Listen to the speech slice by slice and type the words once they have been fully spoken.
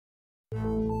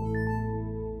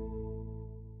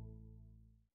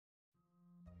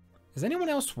Is anyone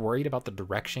else worried about the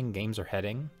direction games are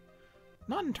heading?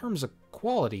 Not in terms of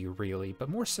quality, really, but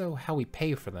more so how we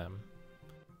pay for them.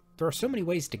 There are so many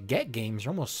ways to get games,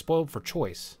 you're almost spoiled for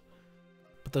choice.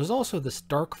 But there's also this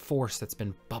dark force that's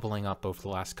been bubbling up over the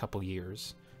last couple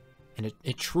years. And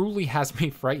it truly has me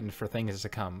frightened for things to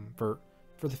come, for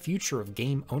the future of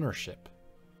game ownership.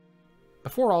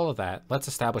 Before all of that, let's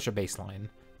establish a baseline.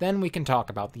 Then we can talk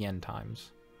about the end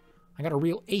times. I got a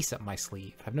real ace up my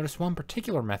sleeve. I've noticed one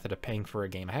particular method of paying for a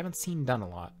game I haven't seen done a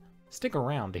lot. Stick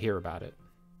around to hear about it.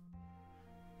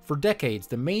 For decades,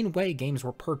 the main way games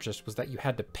were purchased was that you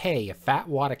had to pay a fat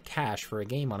wad of cash for a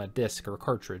game on a disc or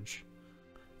cartridge.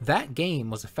 That game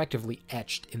was effectively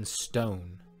etched in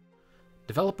stone.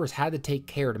 Developers had to take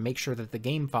care to make sure that the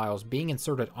game files being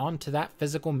inserted onto that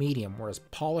physical medium were as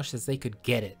polished as they could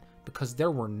get it, because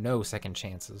there were no second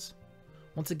chances.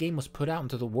 Once a game was put out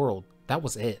into the world, that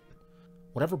was it.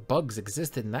 Whatever bugs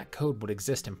existed in that code would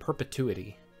exist in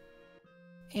perpetuity.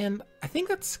 And I think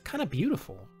that's kind of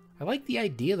beautiful. I like the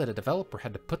idea that a developer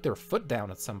had to put their foot down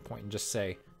at some point and just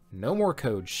say, no more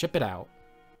code, ship it out.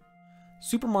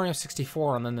 Super Mario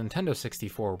 64 on the Nintendo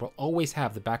 64 will always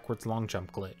have the backwards long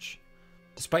jump glitch.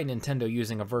 Despite Nintendo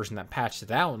using a version that patched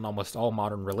it out in almost all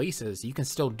modern releases, you can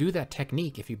still do that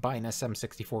technique if you buy an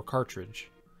SM64 cartridge.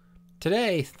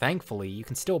 Today, thankfully, you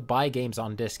can still buy games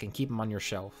on disc and keep them on your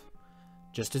shelf.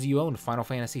 Just as you owned Final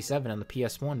Fantasy VII on the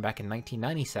PS1 back in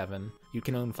 1997, you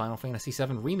can own Final Fantasy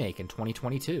VII Remake in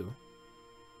 2022.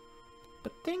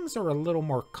 But things are a little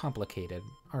more complicated,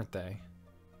 aren't they?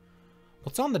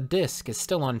 What's on the disc is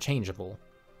still unchangeable,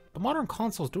 but modern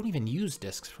consoles don't even use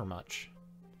discs for much.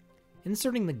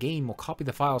 Inserting the game will copy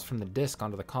the files from the disc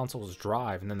onto the console's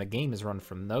drive, and then the game is run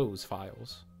from those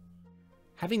files.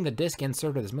 Having the disc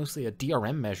inserted is mostly a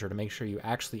DRM measure to make sure you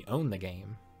actually own the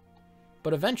game.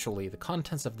 But eventually, the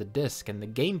contents of the disc and the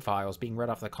game files being read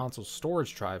off the console's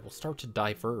storage drive will start to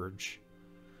diverge.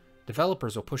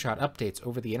 Developers will push out updates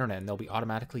over the internet and they'll be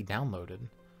automatically downloaded.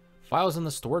 Files in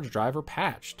the storage drive are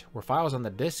patched, where files on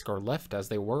the disc are left as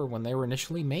they were when they were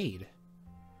initially made.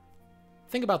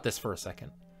 Think about this for a second.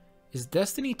 Is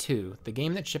Destiny 2, the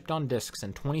game that shipped on discs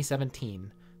in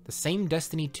 2017, the same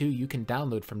Destiny 2 you can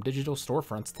download from digital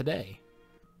storefronts today?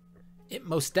 It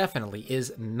most definitely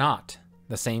is not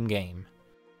the same game.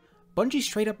 Bungie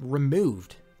straight up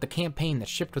removed the campaign that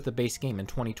shipped with the base game in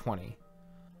 2020.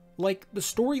 Like, the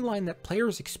storyline that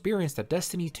players experienced at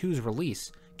Destiny 2's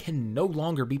release can no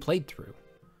longer be played through.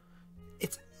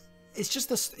 It's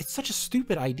such a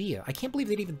stupid idea. I can't believe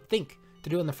they'd even think to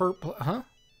do it in the first... Huh?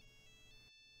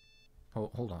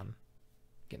 Hold on.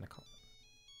 Getting a call.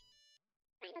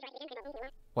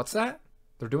 What's that?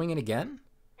 They're doing it again?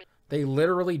 They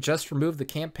literally just removed the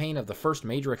campaign of the first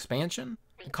major expansion?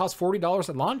 It cost $40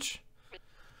 at launch?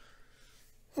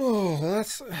 Oh,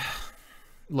 that's...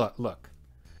 Look.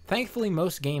 Thankfully,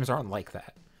 most games aren't like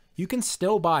that. You can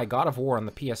still buy God of War on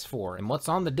the PS4, and what's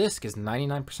on the disc is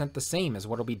 99% the same as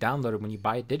what'll be downloaded when you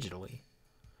buy it digitally.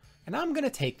 And I'm going to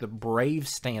take the brave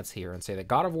stance here and say that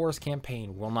God of War's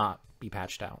campaign will not be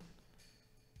patched out.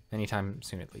 Anytime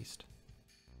soon, at least.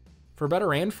 For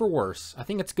better and for worse, I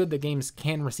think it's good that games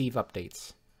can receive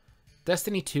updates.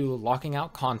 Destiny 2 locking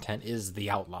out content is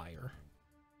the outlier.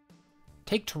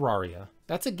 Take Terraria.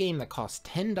 That's a game that cost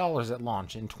 $10 at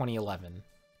launch in 2011.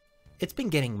 It's been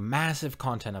getting massive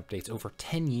content updates over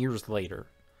 10 years later.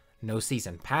 No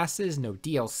season passes, no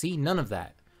DLC, none of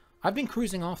that. I've been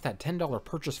cruising off that $10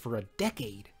 purchase for a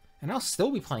decade, and I'll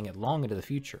still be playing it long into the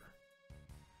future.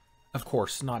 Of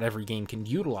course, not every game can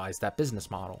utilize that business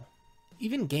model.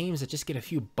 Even games that just get a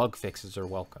few bug fixes are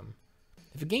welcome.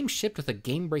 If a game shipped with a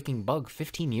game-breaking bug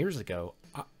 15 years ago,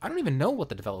 I don't even know what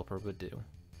the developer would do.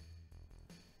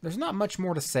 There's not much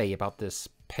more to say about this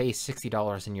pay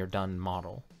 $60 and you're done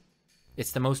model.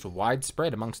 It's the most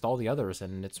widespread amongst all the others,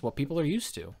 and it's what people are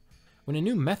used to. When a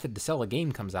new method to sell a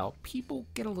game comes out, people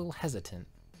get a little hesitant.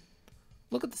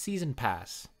 Look at the Season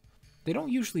Pass. They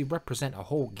don't usually represent a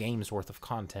whole game's worth of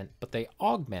content, but they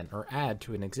augment or add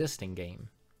to an existing game.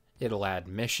 It'll add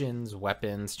missions,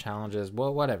 weapons, challenges,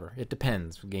 well, whatever. It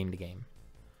depends game to game.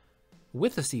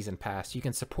 With a Season Pass, you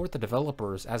can support the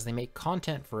developers as they make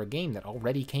content for a game that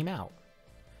already came out.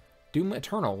 Doom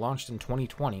Eternal launched in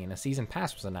 2020 and a Season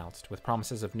Pass was announced with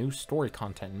promises of new story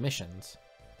content and missions.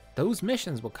 Those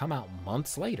missions will come out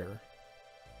months later.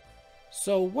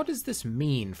 So what does this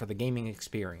mean for the gaming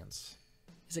experience?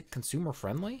 Is it consumer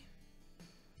friendly?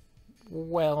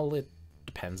 Well, it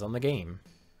depends on the game.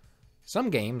 Some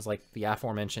games, like the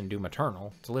aforementioned Doom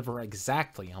Eternal, deliver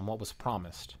exactly on what was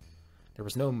promised. There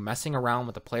was no messing around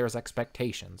with the player's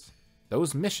expectations.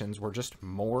 Those missions were just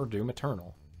more Doom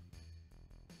Eternal.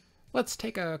 let's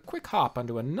take a quick hop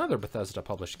onto another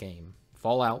Bethesda-published game,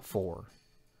 Fallout 4.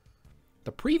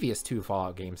 The previous 2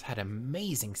 Fallout games had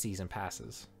amazing season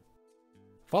passes.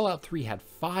 Fallout 3 had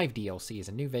 5 DLCs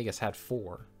and New Vegas had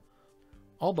 4.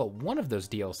 All but one of those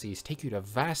DLCs take you to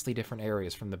vastly different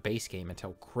areas from the base game and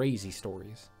tell crazy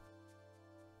stories.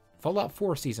 Fallout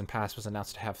 4 Season Pass was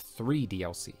announced to have 3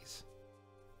 DLCs.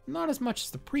 Not as much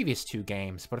as the previous 2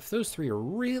 games, but if those 3 are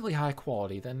really high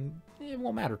quality, then it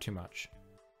won't matter too much.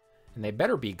 And they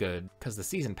better be good, because the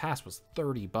Season Pass was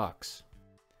 $30.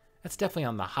 That's definitely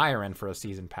on the higher end for a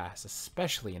Season Pass,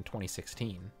 especially in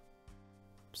 2016.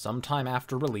 Sometime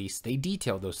after release, they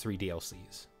detailed those 3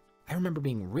 DLCs. I remember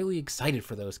being really excited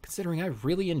for those, considering I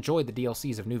really enjoyed the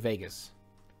DLCs of New Vegas.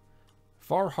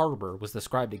 Far Harbor was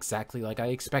described exactly like I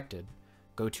expected.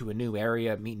 Go to a new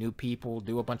area, meet new people,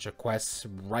 do a bunch of quests,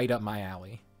 right up my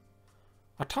alley.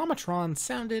 Automatron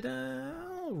sounded,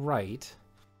 alright.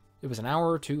 It was an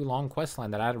hour or 2 long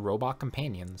questline that added robot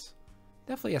companions.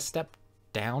 Definitely a step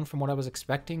down from what I was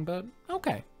expecting, but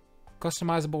okay.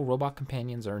 Customizable robot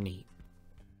companions are neat.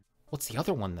 What's the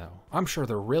other one, though? I'm sure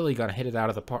they're really gonna hit it out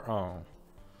of the park. Oh.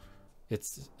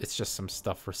 It's just some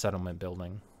stuff for settlement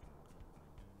building.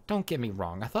 Don't get me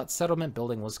wrong, I thought settlement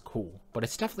building was cool, but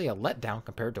it's definitely a letdown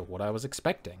compared to what I was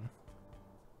expecting.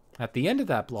 At the end of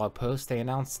that blog post, they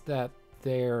announced that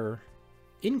they're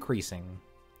increasing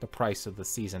the price of the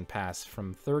season pass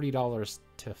from $30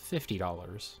 to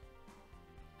 $50,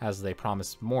 as they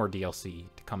promise more DLC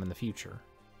to come in the future.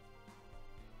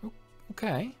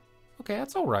 Okay,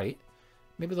 that's alright.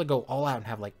 Maybe they'll go all out and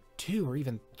have like 2 or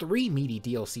even 3 meaty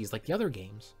DLCs like the other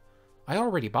games. I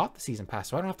already bought the season pass,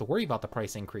 so I don't have to worry about the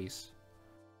price increase.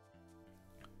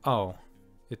 Oh,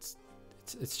 it's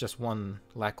just 1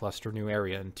 lackluster new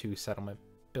area and 2 settlement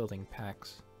building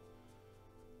packs.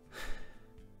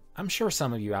 I'm sure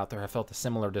some of you out there have felt a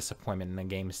similar disappointment in a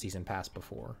game's season pass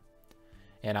before.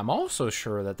 And I'm also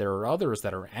sure that there are others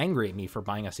that are angry at me for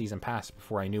buying a season pass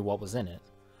before I knew what was in it.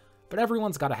 But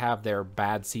everyone's got to have their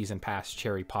bad season pass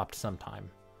cherry popped sometime.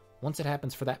 Once it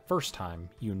happens for that first time,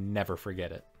 you never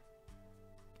forget it.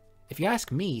 If you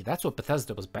ask me, that's what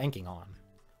Bethesda was banking on.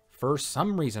 For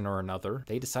some reason or another,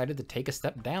 they decided to take a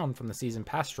step down from the season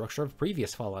pass structure of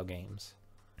previous Fallout games.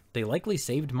 They likely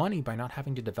saved money by not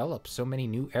having to develop so many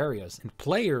new areas, and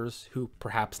players, who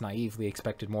perhaps naively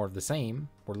expected more of the same,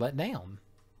 were let down.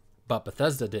 But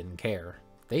Bethesda didn't care.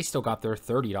 They still got their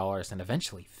 $30 and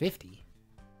eventually $50.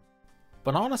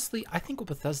 But honestly, I think what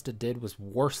Bethesda did was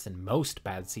worse than most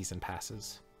bad season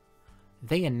passes.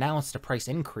 They announced a price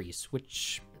increase,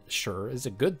 which sure is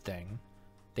a good thing.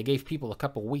 They gave people a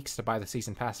couple weeks to buy the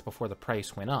season pass before the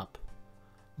price went up.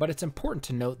 But it's important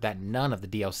to note that none of the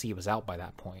DLC was out by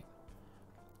that point.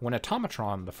 When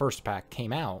Automatron, the first pack,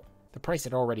 came out, the price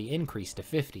had already increased to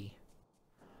 $50.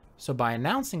 So by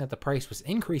announcing that the price was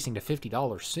increasing to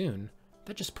 $50 soon,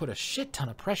 that just put a shit ton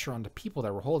of pressure on the people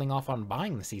that were holding off on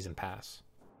buying the season pass.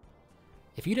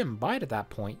 If you didn't buy it at that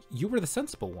point, you were the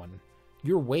sensible one.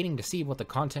 You were waiting to see what the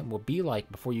content would be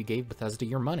like before you gave Bethesda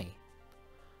your money.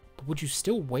 But would you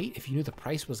still wait if you knew the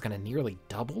price was going to nearly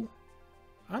double?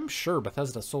 I'm sure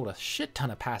Bethesda sold a shit ton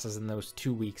of passes in those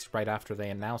 2 weeks right after they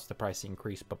announced the price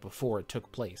increase, but before it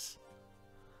took place.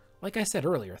 Like I said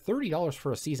earlier, $30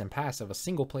 for a season pass of a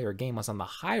single player game was on the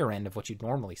higher end of what you'd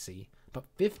normally see, but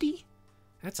 $50?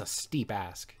 That's a steep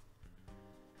ask.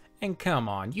 And come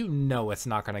on, you know it's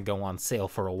not going to go on sale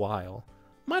for a while.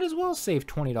 Might as well save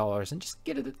 $20 and just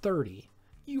get it at $30.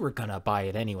 You were gonna buy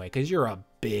it anyway, because you're a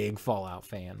big Fallout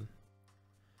fan.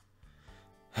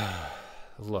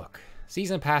 Look,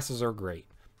 season passes are great.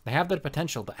 They have the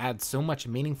potential to add so much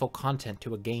meaningful content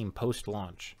to a game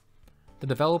post-launch. The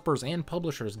developers and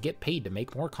publishers get paid to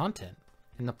make more content,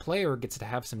 and the player gets to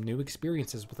have some new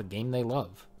experiences with a game they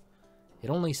love. It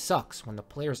only sucks when the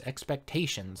player's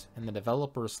expectations and the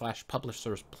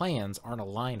developers/publishers' plans aren't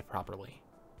aligned properly.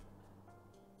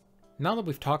 Now that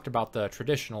we've talked about the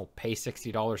traditional pay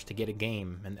 $60 to get a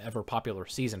game and the ever-popular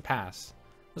season pass,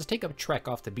 let's take a trek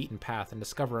off the beaten path and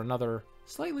discover another,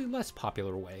 slightly less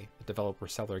popular way that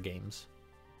developers sell their games.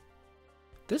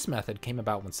 This method came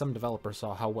about when some developers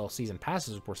saw how well season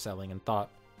passes were selling and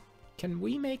thought, can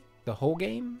we make the whole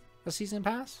game a season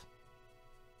pass?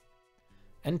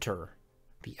 Enter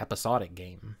the Episodic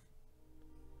Game.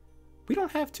 We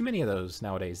don't have too many of those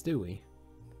nowadays, do we?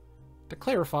 To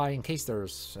clarify, in case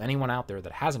there's anyone out there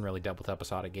that hasn't really dealt with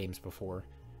episodic games before,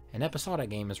 an episodic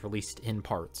game is released in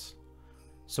parts.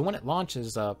 So when it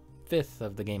launches, a fifth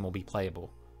of the game will be playable.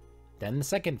 Then the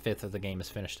second fifth of the game is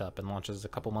finished up and launches a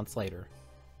couple months later.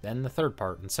 Then the third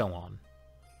part, and so on.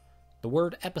 The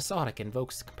word episodic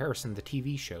invokes the comparison to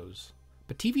TV shows,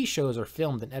 But TV shows are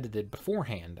filmed and edited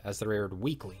beforehand as they're aired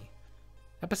weekly.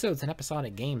 Episodes in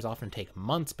episodic games often take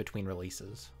months between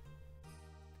releases.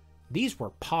 These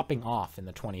were popping off in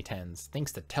the 2010s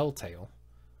thanks to Telltale.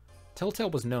 Telltale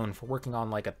was known for working on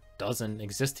like a dozen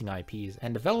existing IPs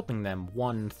and developing them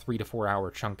one 3 to 4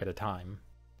 hour chunk at a time.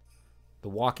 The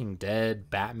Walking Dead,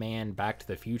 Batman, Back to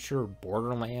the Future,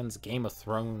 Borderlands, Game of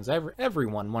Thrones,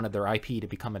 everyone wanted their IP to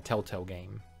become a Telltale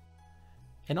game.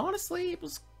 And honestly, it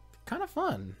was kind of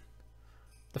fun.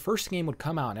 The first game would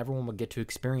come out and everyone would get to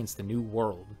experience the new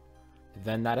world.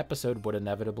 Then that episode would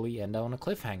inevitably end on a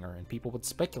cliffhanger and people would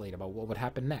speculate about what would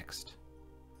happen next.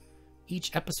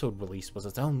 Each episode release was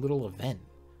its own little event.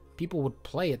 People would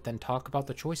play it, then talk about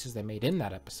the choices they made in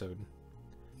that episode.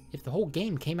 If the whole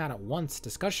game came out at once,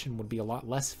 discussion would be a lot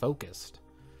less focused.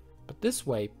 But this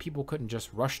way, people couldn't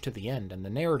just rush to the end and the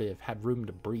narrative had room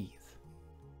to breathe.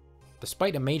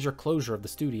 Despite a major closure of the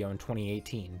studio in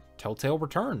 2018, Telltale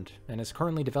returned and is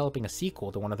currently developing a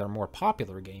sequel to one of their more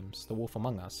popular games, The Wolf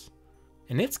Among Us.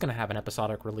 And it's going to have an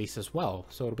episodic release as well,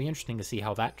 so it'll be interesting to see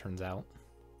how that turns out.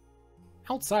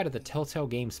 Outside of the Telltale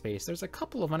game space, there's a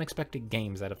couple of unexpected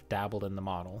games that have dabbled in the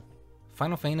model.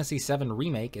 Final Fantasy VII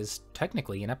Remake is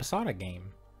technically an episodic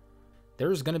game.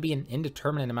 There's going to be an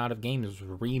indeterminate amount of games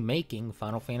remaking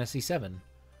Final Fantasy VII.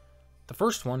 The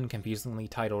first one, confusingly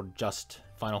titled just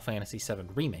Final Fantasy VII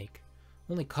Remake,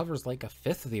 only covers like a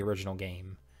fifth of the original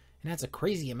game, and adds a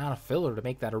crazy amount of filler to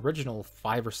make that original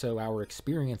 5 or so hour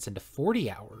experience into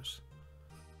 40 hours.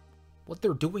 What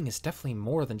they're doing is definitely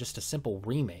more than just a simple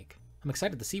remake. I'm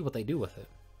excited to see what they do with it.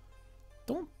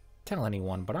 Don't tell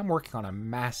anyone, but I'm working on a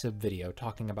massive video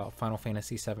talking about Final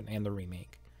Fantasy VII and the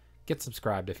remake. Get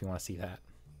subscribed if you want to see that.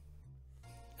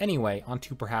 Anyway, on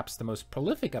to perhaps the most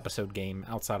prolific episode game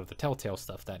outside of the Telltale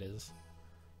stuff, that is.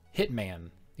 Hitman,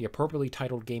 the appropriately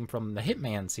titled game from the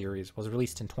Hitman series, was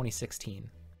released in 2016.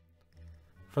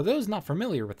 For those not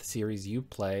familiar with the series, you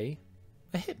play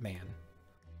a hitman.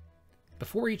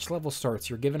 Before each level starts,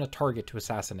 you're given a target to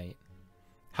assassinate.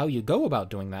 How you go about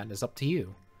doing that is up to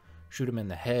you. Shoot them in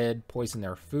the head, poison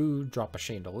their food, drop a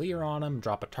chandelier on them,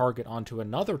 drop a target onto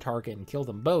another target and kill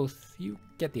them both. You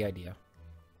get the idea.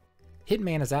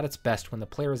 Hitman is at its best when the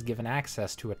player is given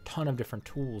access to a ton of different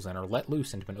tools and are let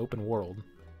loose into an open world.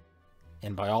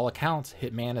 And by all accounts,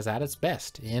 Hitman is at its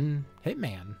best in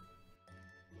Hitman.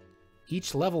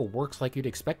 Each level works like you'd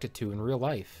expect it to in real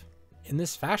life. In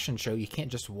this fashion show, you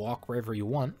can't just walk wherever you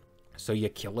want, so you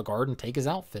kill a guard and take his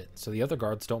outfit, so the other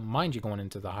guards don't mind you going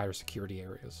into the higher security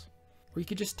areas. Or you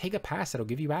could just take a pass that'll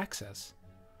give you access.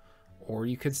 Or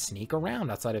you could sneak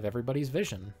around outside of everybody's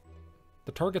vision.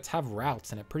 The targets have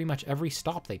routes, and at pretty much every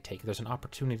stop they take, there's an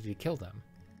opportunity to kill them.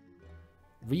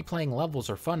 Replaying levels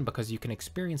are fun because you can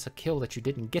experience a kill that you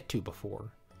didn't get to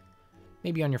before.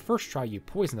 Maybe on your first try you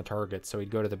poison the target so he'd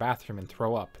go to the bathroom and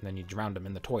throw up, and then you drowned him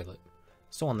in the toilet.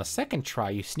 So on the second try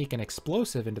you sneak an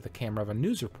explosive into the camera of a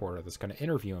news reporter that's going to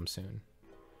interview him soon.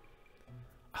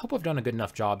 I hope I've done a good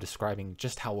enough job describing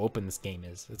just how open this game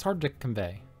is. It's hard to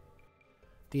convey.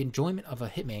 The enjoyment of a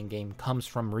Hitman game comes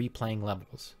from replaying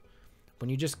levels. When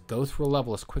you just go through a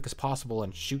level as quick as possible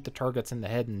and shoot the targets in the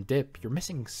head and dip, you're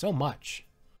missing so much.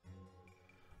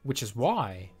 Which is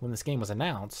why, when this game was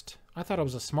announced, I thought it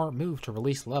was a smart move to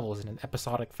release levels in an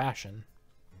episodic fashion.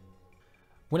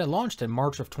 When it launched in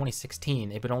March of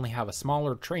 2016, it would only have a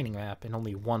smaller training map and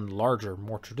only one larger,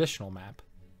 more traditional map.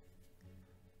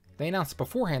 They announced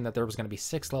beforehand that there was going to be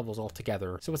 6 levels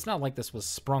altogether, so it's not like this was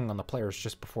sprung on the players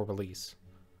just before release.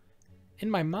 In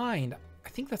my mind, I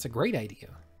think that's a great idea.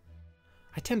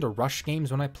 I tend to rush games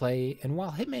when I play, and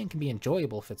while Hitman can be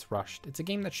enjoyable if it's rushed, it's a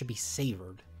game that should be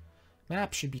savored.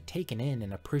 Maps should be taken in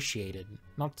and appreciated,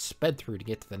 not sped through to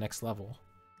get to the next level.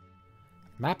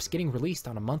 Maps getting released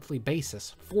on a monthly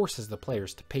basis forces the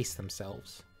players to pace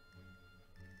themselves.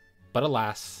 But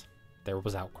alas, there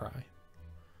was outcry.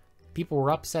 People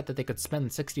were upset that they could spend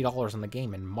 $60 on the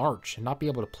game in March and not be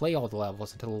able to play all the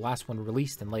levels until the last one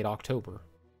released in late October.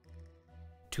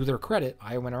 To their credit,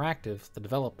 IO Interactive, the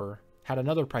developer, had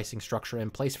another pricing structure in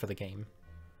place for the game.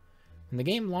 When the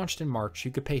game launched in March,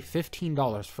 you could pay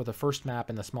 $15 for the first map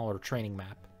and the smaller training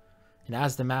map, and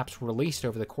as the maps were released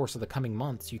over the course of the coming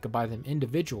months, you could buy them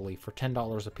individually for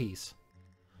 $10 a piece.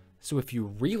 So if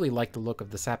you really liked the look of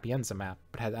the Sapienza map,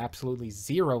 but had absolutely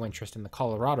zero interest in the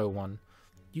Colorado one,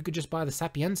 you could just buy the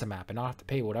Sapienza map and not have to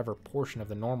pay whatever portion of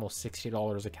the normal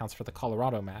 $60 accounts for the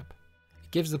Colorado map.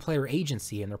 It gives the player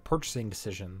agency in their purchasing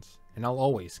decisions, and I'll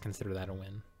always consider that a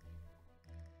win.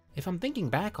 If I'm thinking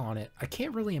back on it, I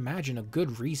can't really imagine a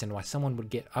good reason why someone would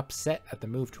get upset at the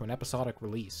move to an episodic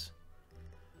release.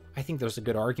 I think there's a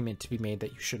good argument to be made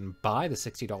that you shouldn't buy the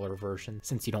 $60 version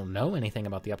since you don't know anything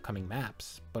about the upcoming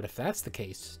maps, but if that's the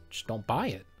case, just don't buy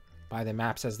it. Buy the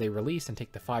maps as they release and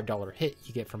take the $5 hit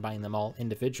you get from buying them all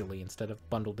individually instead of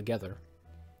bundled together.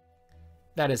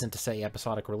 That isn't to say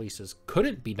episodic releases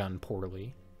couldn't be done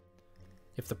poorly.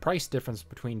 If the price difference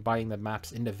between buying the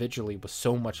maps individually was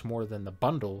so much more than the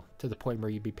bundle, to the point where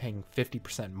you'd be paying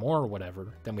 50% more or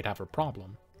whatever, then we'd have a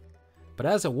problem. But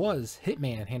as it was,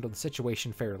 Hitman handled the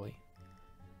situation fairly.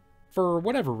 For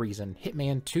whatever reason,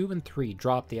 Hitman 2 and 3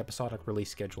 dropped the episodic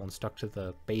release schedule and stuck to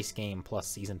the base game plus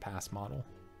season pass model.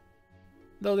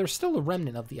 Though there's still a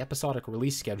remnant of the episodic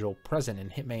release schedule present in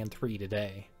Hitman 3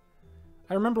 today.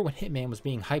 I remember when Hitman was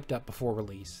being hyped up before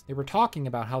release, they were talking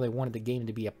about how they wanted the game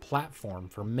to be a platform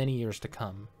for many years to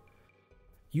come.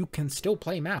 You can still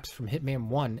play maps from Hitman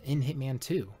 1 in Hitman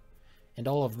 2, and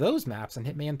all of those maps in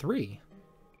Hitman 3.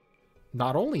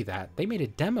 Not only that, they made a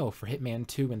demo for Hitman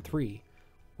 2 and 3,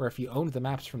 where if you owned the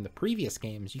maps from the previous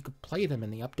games, you could play them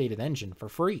in the updated engine for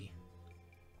free.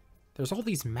 There's all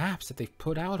these maps that they've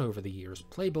put out over the years,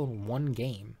 playable in one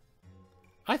game.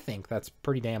 I think that's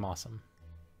pretty damn awesome.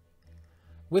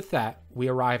 With that, we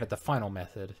arrive at the final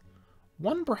method,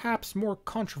 one perhaps more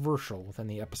controversial than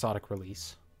the episodic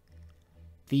release.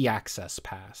 The Access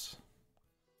Pass.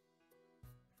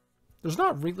 There's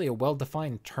not really a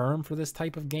well-defined term for this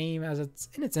type of game as it's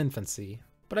in its infancy,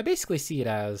 but I basically see it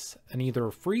as an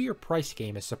either free or price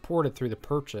game is supported through the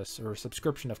purchase or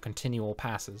subscription of continual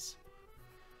passes.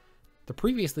 The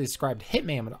previously described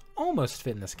Hitman would almost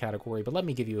fit in this category, but let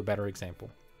me give you a better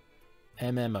example.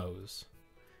 MMOs.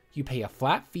 You pay a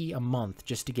flat fee a month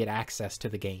just to get access to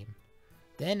the game.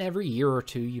 Then every year or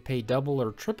two you pay double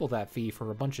or triple that fee for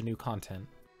a bunch of new content.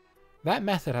 That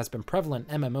method has been prevalent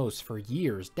in MMOs for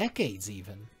years, decades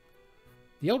even.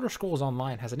 The Elder Scrolls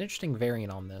Online has an interesting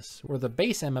variant on this, where the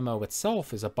base MMO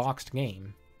itself is a boxed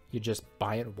game. You just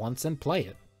buy it once and play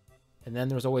it. And then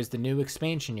there's always the new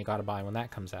expansion you gotta buy when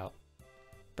that comes out.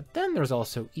 But then there's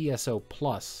also ESO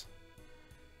Plus.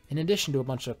 In addition to a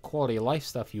bunch of quality of life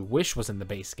stuff you wish was in the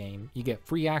base game, you get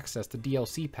free access to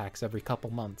DLC packs every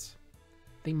couple months.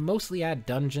 They mostly add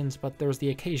dungeons, but there's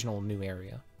the occasional new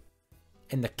area.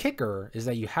 And the kicker is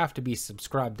that you have to be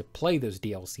subscribed to play those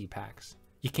DLC packs.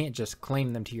 You can't just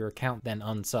claim them to your account then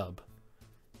unsub.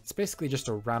 It's basically just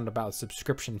a roundabout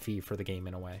subscription fee for the game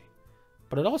in a way.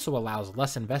 But it also allows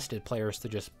less invested players to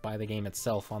just buy the game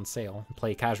itself on sale and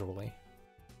play casually.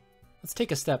 Let's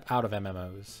take a step out of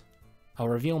MMOs. I'll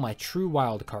reveal my true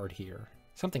wildcard here,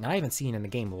 something I haven't seen in a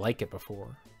game like it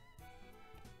before.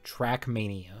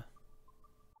 Trackmania.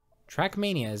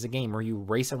 Trackmania is a game where you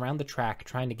race around the track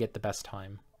trying to get the best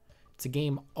time. It's a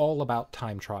game all about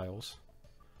time trials.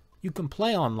 You can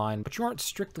play online, but you aren't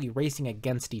strictly racing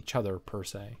against each other per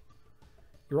se.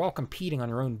 You're all competing on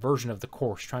your own version of the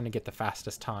course trying to get the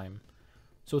fastest time.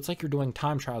 So it's like you're doing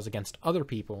time trials against other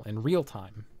people in real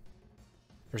time.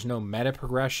 There's no meta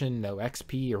progression, no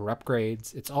XP or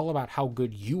upgrades. It's all about how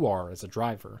good you are as a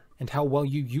driver, and how well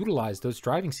you utilize those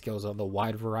driving skills on the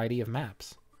wide variety of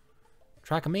maps.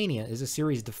 Trackmania is a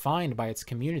series defined by its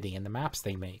community and the maps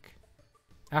they make.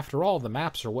 After all, the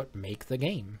maps are what make the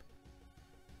game.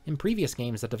 In previous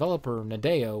games, the developer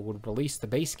Nadeo would release the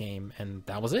base game, and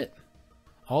that was it.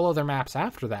 All other maps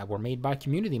after that were made by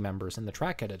community members in the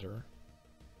track editor.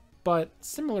 But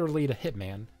similarly to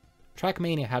Hitman,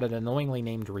 Trackmania had an annoyingly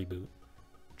named reboot.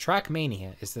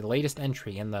 Trackmania is the latest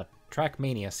entry in the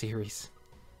Trackmania series.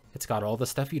 It's got all the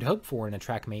stuff you'd hope for in a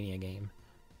Trackmania game.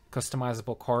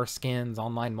 Customizable car skins,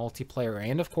 online multiplayer,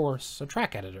 and of course, a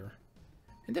track editor.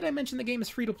 And did I mention the game is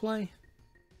free to play?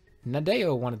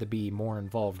 Nadeo wanted to be more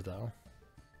involved though.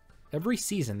 Every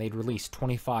season they'd release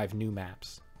 25 new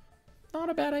maps. Not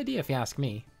a bad idea if you ask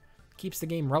me. Keeps the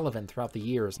game relevant throughout the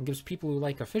years and gives people who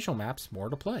like official maps more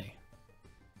to play.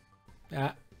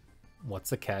 What's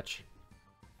the catch?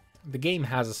 The game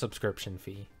has a subscription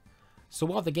fee. So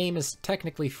while the game is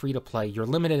technically free to play, you're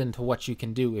limited into what you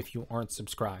can do if you aren't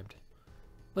subscribed.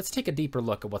 Let's take a deeper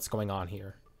look at what's going on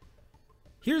here.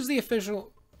 Here's the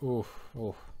official... Ooh.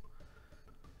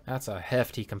 That's a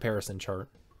hefty comparison chart.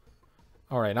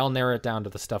 Alright, I'll narrow it down to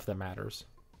the stuff that matters.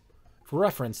 For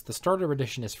reference, the Starter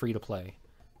Edition is free to play.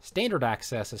 Standard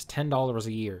Access is $10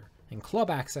 a year, and Club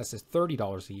Access is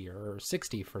 $30 a year, or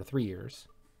 $60 for 3 years.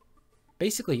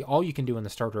 Basically, all you can do in the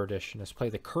Starter Edition is play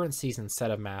the current season's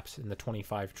set of maps in the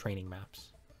 25 training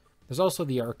maps. There's also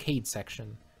the Arcade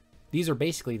section. These are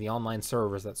basically the online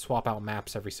servers that swap out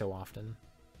maps every so often.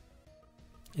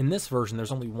 In this version,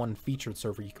 there's only one featured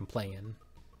server you can play in.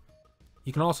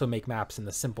 You can also make maps in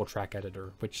the simple track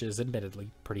editor, which is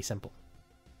admittedly pretty simple.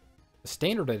 The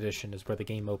Standard Edition is where the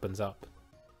game opens up.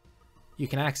 You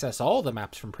can access all the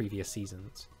maps from previous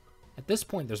seasons. At this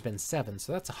point there's been 7,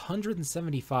 so that's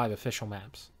 175 official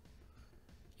maps.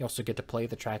 You also get to play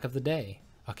the Track of the Day,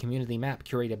 a community map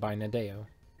curated by Nadeo.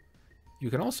 You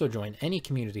can also join any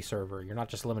community server, you're not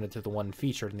just limited to the one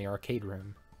featured in the arcade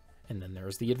room. And then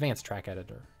there's the advanced track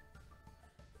editor.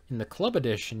 In the Club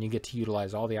Edition, you get to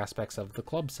utilize all the aspects of the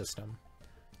club system.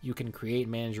 You can create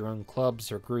and manage your own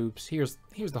clubs or groups. Here's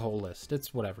the whole list.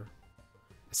 It's whatever.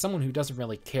 As someone who doesn't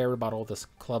really care about all this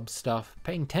club stuff,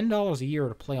 paying $10 a year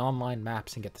to play online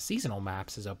maps and get the seasonal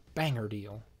maps is a banger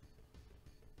deal.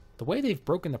 The way they've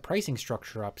broken the pricing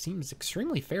structure up seems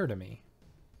extremely fair to me.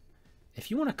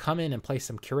 If you want to come in and play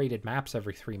some curated maps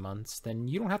every 3 months, then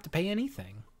you don't have to pay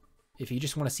anything. If you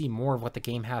just want to see more of what the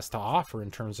game has to offer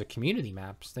in terms of community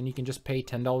maps, then you can just pay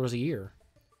 $10 a year.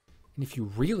 And if you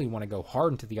really want to go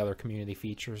hard into the other community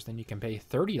features, then you can pay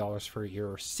 $30 for a year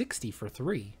or $60 for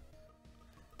 3.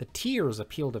 The tiers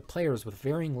appeal to players with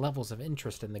varying levels of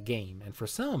interest in the game, and for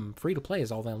some, free-to-play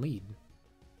is all they'll need.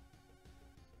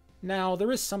 Now,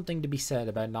 there is something to be said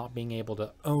about not being able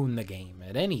to own the game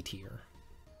at any tier.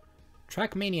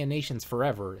 Trackmania Nations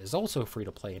Forever is also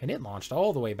free-to-play, and it launched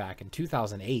all the way back in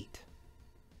 2008.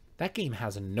 That game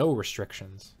has no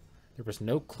restrictions. There was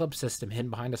no club system hidden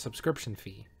behind a subscription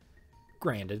fee.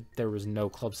 Granted, there was no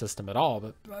club system at all,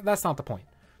 but that's not the point.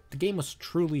 The game was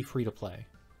truly free-to-play.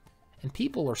 And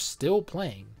people are still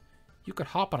playing. You could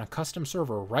hop on a custom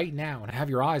server right now and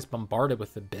have your eyes bombarded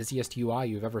with the busiest UI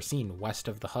you've ever seen west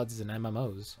of the HUDs and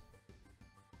MMOs.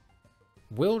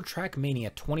 Will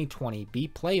Trackmania 2020 be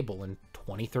playable in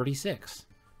 2036?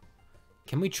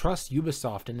 Can we trust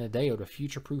Ubisoft and Nadeo to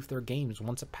future-proof their games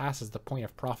once it passes the point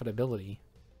of profitability?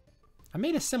 I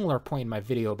made a similar point in my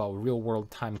video about real-world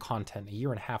time content a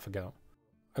year and a half ago.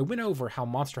 I went over how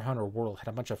Monster Hunter World had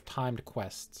a bunch of timed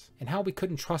quests, and how we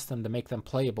couldn't trust them to make them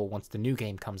playable once the new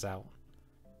game comes out.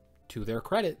 To their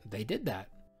credit, they did that.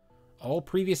 All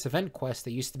previous event quests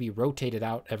that used to be rotated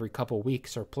out every couple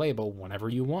weeks are playable whenever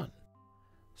you want.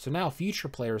 So now future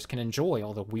players can enjoy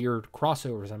all the weird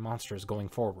crossovers and monsters going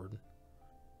forward.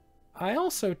 I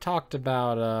also talked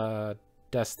about,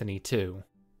 Destiny 2.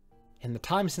 In the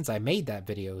time since I made that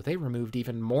video, they removed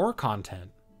even more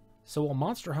content. So while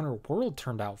Monster Hunter World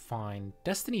turned out fine,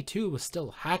 Destiny 2 was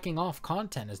still hacking off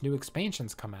content as new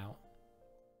expansions come out.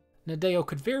 Nadeo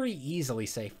could very easily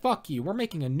say, fuck you, we're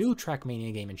making a new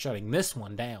Trackmania game and shutting this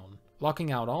one down,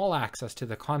 locking out all access to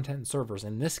the content and servers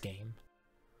in this game.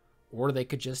 Or they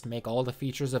could just make all the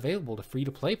features available to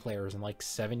free-to-play players in like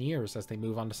 7 years as they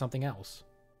move on to something else.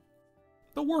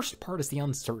 The worst part is the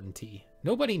uncertainty.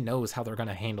 Nobody knows how they're going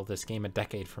to handle this game a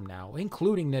decade from now,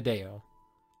 including Nadeo.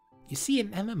 You see it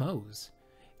in MMOs.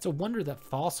 It's a wonder that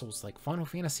fossils like Final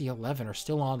Fantasy XI are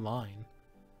still online.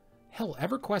 Hell,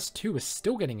 EverQuest 2 is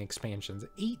still getting expansions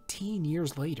 18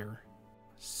 years later.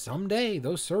 Someday,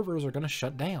 those servers are going to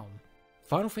shut down.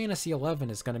 Final Fantasy XI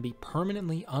is going to be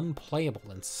permanently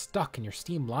unplayable and stuck in your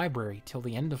Steam library till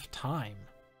the end of time.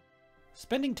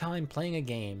 Spending time playing a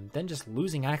game, then just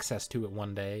losing access to it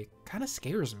one day, kinda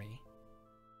scares me.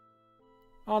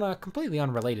 On a completely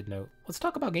unrelated note, let's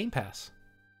talk about Game Pass.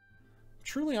 I'm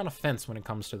truly on a fence when it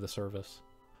comes to the service.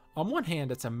 On one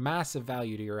hand, it's a massive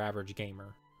value to your average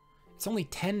gamer. It's only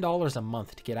 $10 a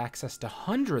month to get access to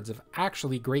hundreds of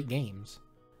actually great games.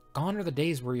 Gone are the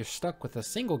days where you're stuck with a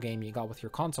single game you got with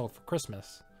your console for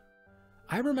Christmas.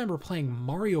 I remember playing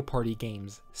Mario Party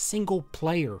games single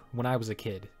player when I was a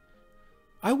kid.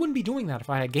 I wouldn't be doing that if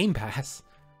I had Game Pass.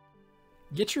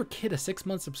 Get your kid a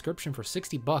 6-month subscription for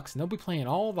 $60 and they'll be playing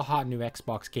all the hot new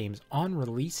Xbox games on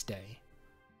release day.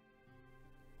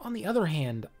 On the other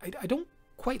hand, I don't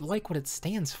quite like what it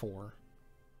stands for.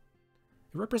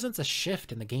 It represents a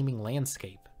shift in the gaming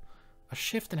landscape. A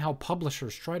shift in how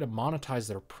publishers try to monetize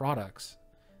their products.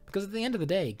 Because at the end of the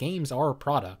day, games are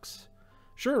products.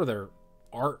 Sure, they're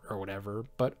art or whatever,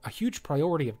 but a huge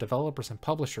priority of developers and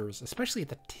publishers, especially at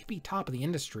the tippy top of the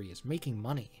industry, is making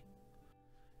money.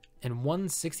 And one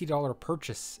 $60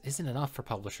 purchase isn't enough for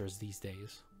publishers these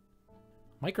days.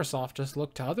 Microsoft just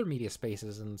looked to other media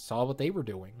spaces and saw what they were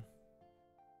doing.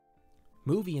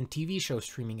 Movie and TV show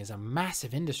streaming is a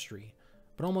massive industry,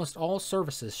 but almost all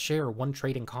services share one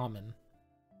trait in common.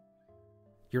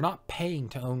 You're not paying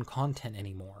to own content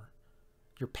anymore.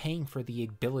 You're paying for the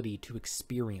ability to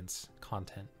experience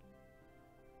content.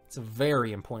 It's a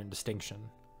very important distinction.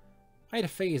 I had a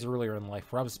phase earlier in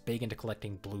life where I was big into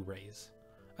collecting Blu-rays.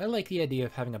 I like the idea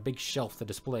of having a big shelf to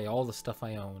display all the stuff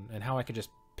I own, and how I could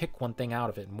just pick one thing out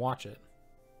of it and watch it.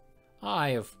 I,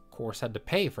 of course, had to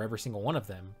pay for every single one of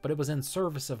them, but it was in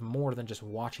service of more than just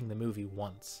watching the movie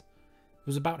once. It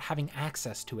was about having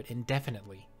access to it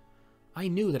indefinitely. I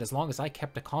knew that as long as I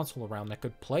kept a console around that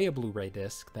could play a Blu-ray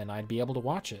disc, then I'd be able to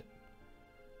watch it.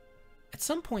 At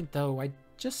some point, though, I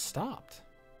just stopped.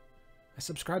 I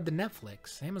subscribed to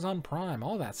Netflix, Amazon Prime,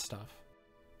 all that stuff.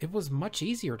 It was much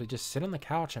easier to just sit on the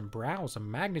couch and browse a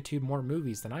magnitude more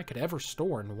movies than I could ever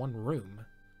store in one room.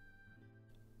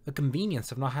 The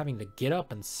convenience of not having to get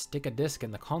up and stick a disc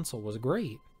in the console was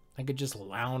great. I could just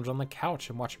lounge on the couch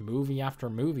and watch movie after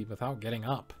movie without getting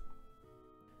up.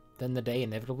 Then the day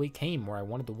inevitably came where I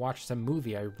wanted to watch some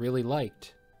movie I really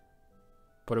liked,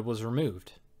 but it was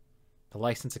removed. The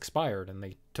license expired and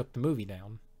they took the movie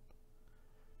down.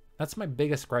 That's my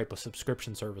biggest gripe with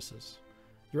subscription services.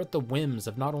 You're at the whims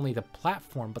of not only the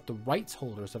platform, but the rights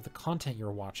holders of the content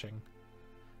you're watching.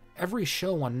 Every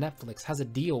show on Netflix has a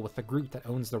deal with the group that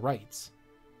owns the rights.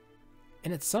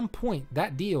 And at some point,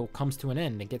 that deal comes to an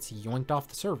end and gets yoinked off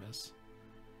the service.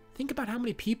 Think about how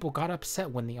many people got upset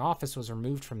when The Office was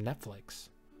removed from Netflix.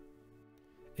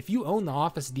 If you own the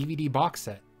Office DVD box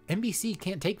set, NBC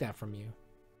can't take that from you.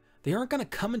 They aren't going to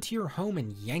come into your home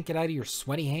and yank it out of your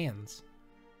sweaty hands.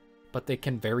 But they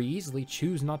can very easily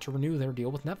choose not to renew their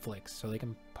deal with Netflix, so they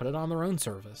can put it on their own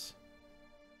service.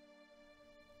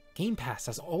 Game Pass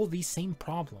has all these same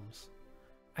problems.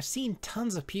 I've seen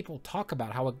tons of people talk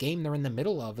about how a game they're in the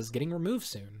middle of is getting removed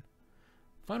soon.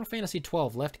 Final Fantasy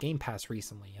XII left Game Pass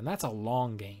recently, and that's a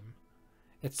long game.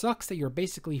 It sucks that you're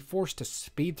basically forced to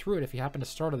speed through it if you happen to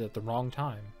start it at the wrong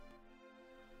time.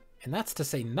 And that's to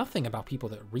say nothing about people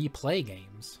that replay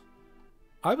games.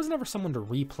 I was never someone to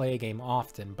replay a game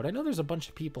often, but I know there's a bunch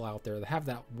of people out there that have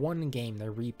that one game they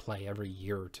replay every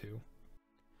year or two.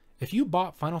 If you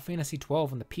bought Final Fantasy XII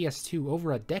on the PS2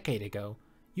 over a decade ago,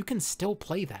 you can still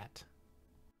play that.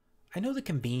 I know the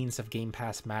convenience of Game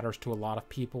Pass matters to a lot of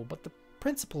people, but the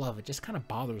principle of it just kind of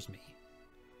bothers me.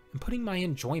 I'm putting my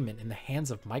enjoyment in the hands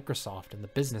of Microsoft and the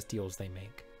business deals they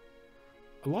make.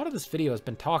 A lot of this video has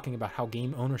been talking about how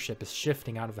game ownership is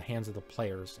shifting out of the hands of the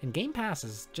players, and Game Pass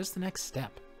is just the next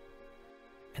step.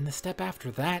 And the step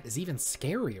after that is even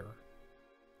scarier.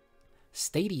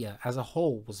 Stadia as a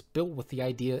whole was built with the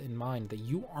idea in mind that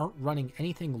you aren't running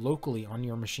anything locally on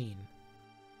your machine.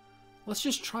 Let's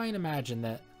just try and imagine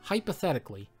that,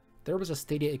 hypothetically, there was a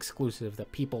Stadia exclusive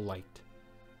that people liked.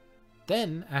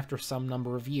 Then, after some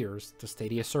number of years, the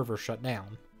Stadia server shut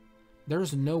down.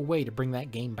 There's no way to bring that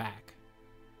game back.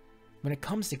 When it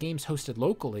comes to games hosted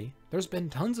locally, there's been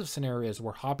tons of scenarios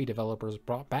where hobby developers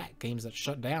brought back games that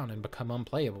shut down and become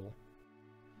unplayable.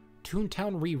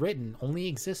 Toontown Rewritten only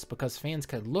exists because fans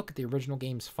could look at the original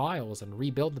game's files and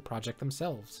rebuild the project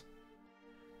themselves.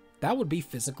 That would be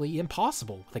physically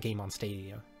impossible with a game on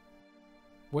Stadia.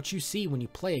 What you see when you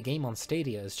play a game on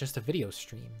Stadia is just a video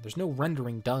stream. There's no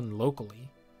rendering done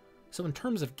locally. So in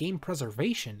terms of game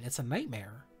preservation, it's a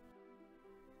nightmare.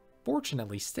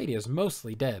 Fortunately, Stadia is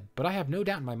mostly dead, but I have no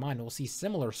doubt in my mind we'll see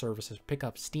similar services pick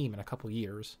up steam in a couple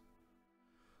years.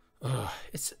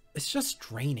 It's just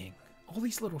draining. All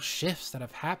these little shifts that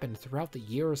have happened throughout the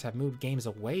years have moved games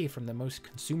away from the most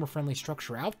consumer-friendly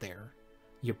structure out there.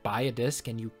 You buy a disc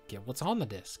and you get what's on the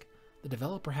disc. The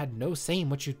developer had no say in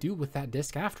what you do with that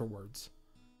disc afterwards.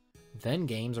 Then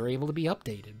games are able to be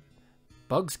updated.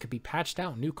 Bugs could be patched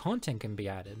out, new content can be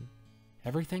added.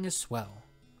 Everything is swell.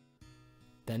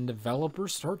 Then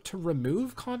developers start to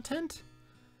remove content?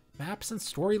 Maps and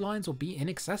storylines will be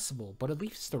inaccessible, but at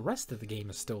least the rest of the game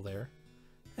is still there.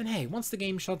 And hey, once the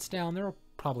game shuts down, there'll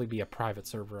probably be a private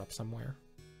server up somewhere.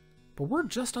 But we're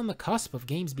just on the cusp of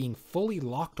games being fully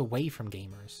locked away from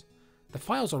gamers. The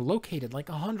files are located like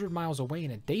 100 miles away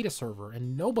in a data server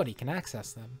and nobody can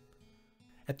access them.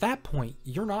 At that point,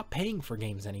 you're not paying for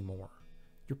games anymore.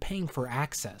 You're paying for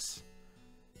access.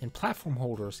 And platform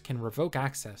holders can revoke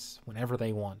access whenever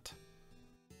they want.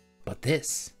 But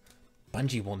this,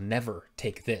 Bungie will never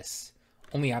take this.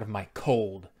 Only out of my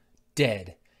cold,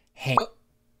 dead hand.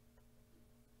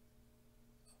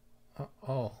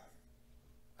 Oh.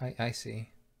 I see.